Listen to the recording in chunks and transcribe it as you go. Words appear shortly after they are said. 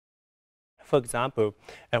For example,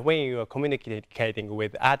 when you are communicating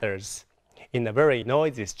with others in a very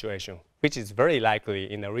noisy situation, which is very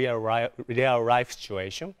likely in a real life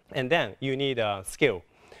situation, and then you need a skill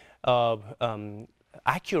of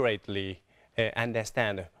accurately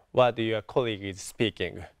understand what your colleague is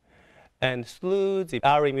speaking. And through the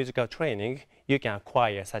RE musical training, you can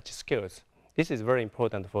acquire such skills. This is very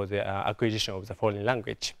important for the acquisition of the foreign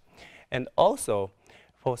language. And also,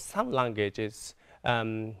 for some languages,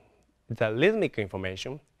 the rhythmic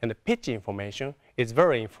information and the pitch information is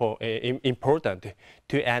very important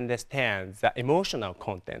to understand the emotional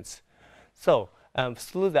contents. So,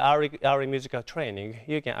 through the RE musical training,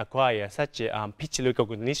 you can acquire such pitch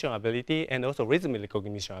recognition ability and also rhythm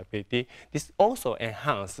recognition ability. This also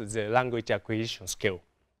enhances the language acquisition skill.